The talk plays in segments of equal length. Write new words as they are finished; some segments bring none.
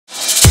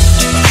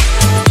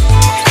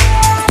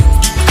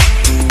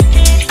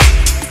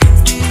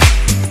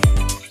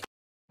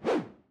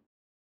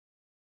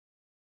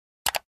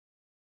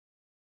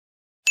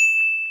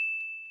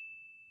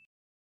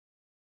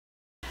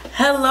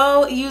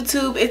Hello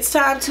YouTube, it's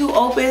time to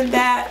open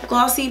that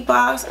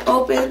Glossybox.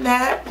 Open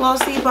that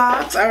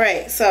Glossybox.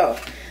 Alright, so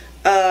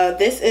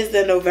this is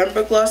the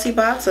November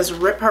Glossybox. Let's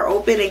rip her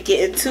open and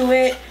get into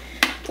it.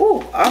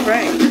 Ooh,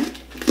 alright.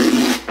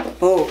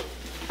 Oh,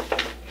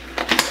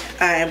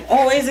 I am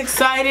always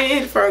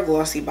excited for a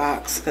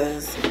Glossybox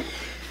because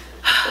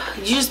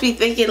you just be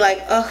thinking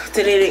like, oh,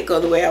 today didn't go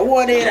the way I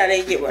wanted. I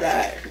didn't get what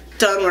I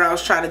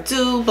was trying to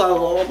do, blah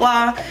blah blah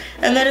blah,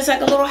 and then it's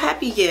like a little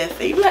happy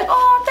gift and you're like,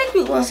 oh, thank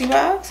you,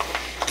 Glossybox.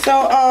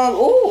 So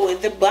oh,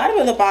 at the bottom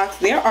of the box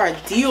there are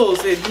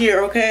deals in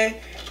here. Okay,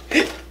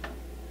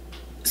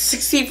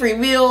 60 free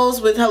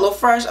meals with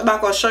HelloFresh. I'm not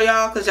gonna show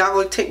y'all because y'all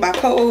gonna take my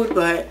code,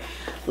 but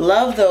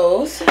love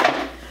those.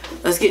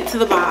 Let's get into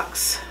the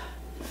box.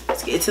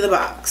 Let's get into the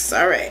box.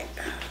 All right.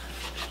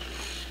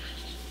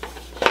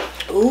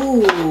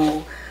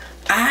 Ooh,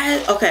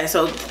 okay,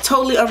 so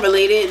totally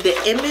unrelated.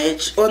 The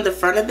image on the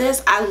front of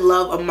this, I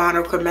love a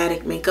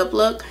monochromatic makeup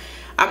look.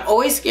 I'm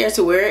always scared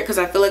to wear it because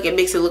I feel like it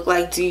makes it look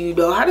like, do you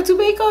know how to do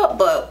makeup?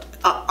 But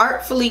an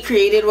artfully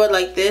created one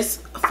like this,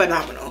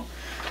 phenomenal.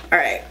 All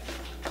right.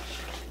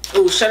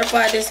 Ooh,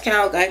 Shutterfly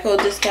discount, Geico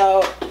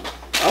discount.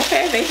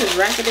 Okay, they just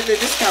racking in the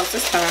discounts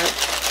this time.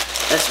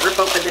 Let's rip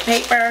open the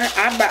paper.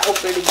 I'm not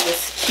opening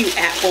this cute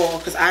apple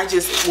because I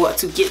just want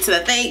to get to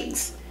the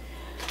things.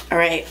 All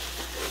right.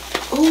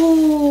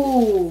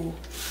 Ooh,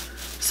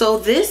 so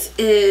this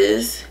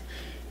is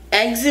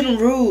Eggs and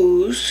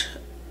Rouge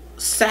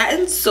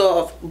Satin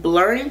Soft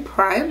Blurring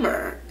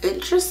Primer.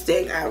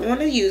 Interesting. I want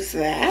to use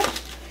that.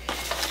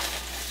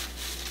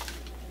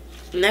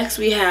 Next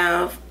we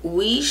have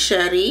Wee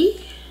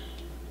Shutty.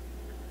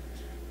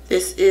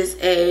 This is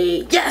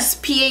a, yes,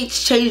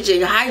 pH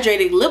changing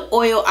hydrating lip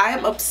oil. I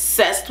am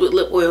obsessed with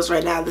lip oils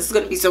right now. This is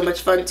going to be so much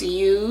fun to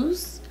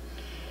use.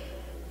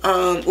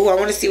 Oh, I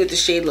want to see what the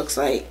shade looks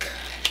like.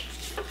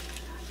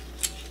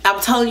 I'm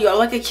telling you, I'm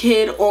like a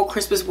kid on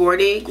Christmas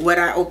morning when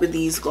I open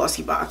these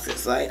glossy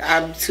boxes. Like,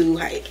 I'm too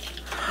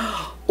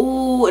hyped.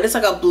 Ooh, and it's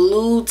like a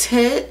blue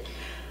tint.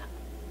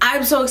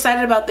 I'm so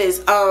excited about this.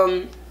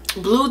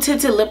 Blue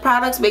tinted lip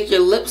products make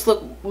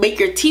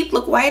your teeth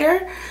look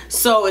whiter.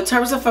 So in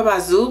terms of for my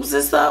zooms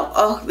and stuff,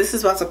 oh, this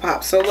is about to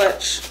pop so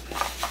much.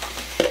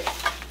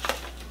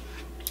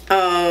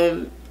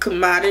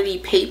 Commodity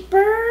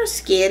paper,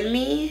 Scan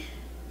Me.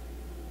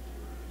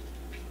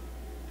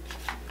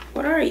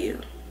 What are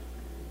you?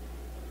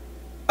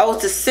 Oh,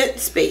 it's a scent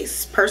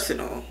space,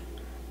 personal.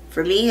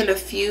 For me and a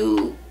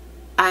few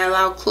I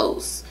allow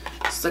close.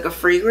 It's like a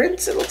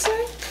fragrance, it looks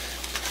like.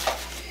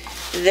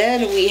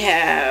 Then we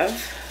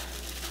have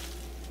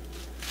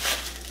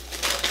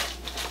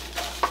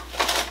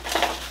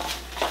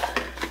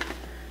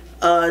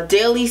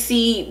Daily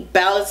Sea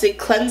Balancing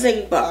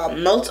Cleansing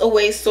Balm Melt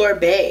Away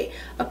Sorbet.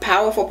 A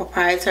powerful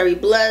proprietary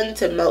blend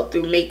to melt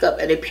through makeup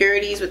and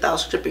impurities without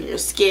stripping your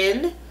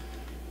skin.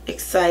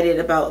 Excited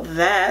about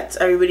that.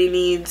 Everybody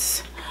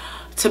needs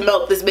to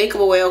melt this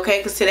makeup away, okay?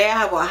 Because today I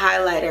have a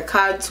highlighter,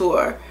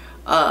 contour,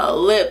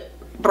 lip,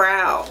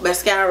 brow,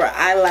 mascara,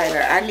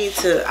 eyeliner.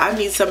 I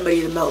need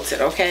somebody to melt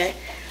it, okay?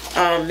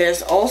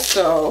 There's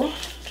also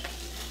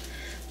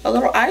a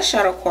little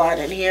eyeshadow quad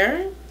in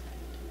here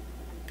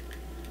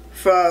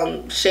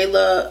from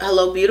Shayla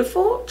Hello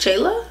Beautiful,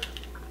 Shayla.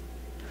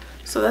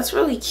 So that's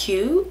really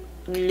cute.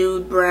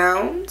 Nude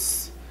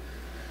browns.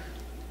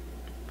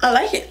 I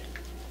like it.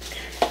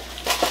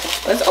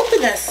 Let's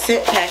open that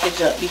scent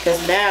package up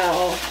because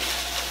now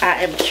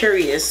I am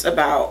curious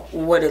about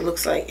what it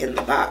looks like in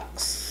the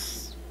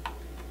box.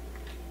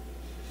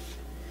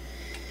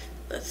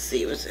 Let's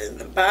see what's in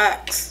the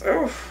box.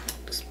 Oh,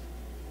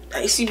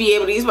 I used to be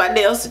able to use my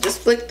nails to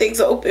just flick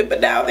things open,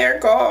 but now they're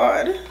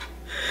gone.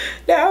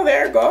 Now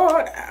they're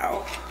gone.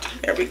 Ow.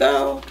 There we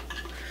go.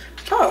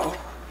 Oh.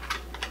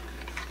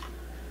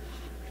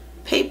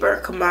 Paper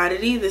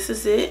commodity. This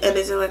is it. And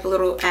is it like a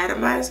little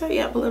atomizer?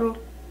 Yep, a little.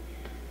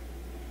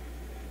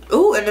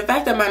 Ooh, and the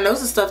fact that my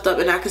nose is stuffed up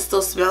and I can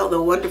still smell the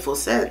wonderful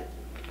scent.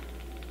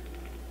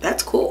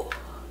 That's cool.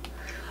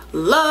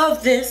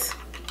 Love this.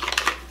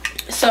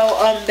 So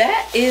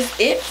that is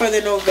it for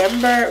the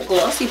November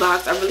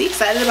Glossybox. I'm really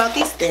excited about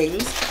these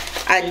things.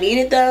 I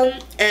needed them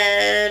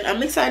and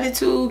I'm excited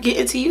to get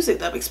into using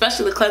them,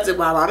 especially the cleansing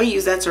balm. I'm gonna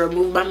use that to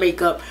remove my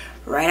makeup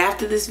right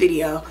after this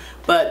video.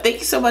 But thank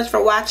you so much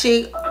for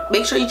watching.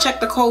 Make sure you check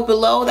the code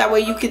below, that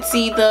way you can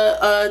see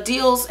the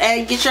deals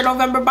and get your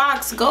November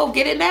box. Go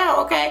get it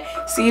now. Okay,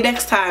 see you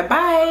next time.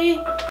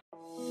 Bye.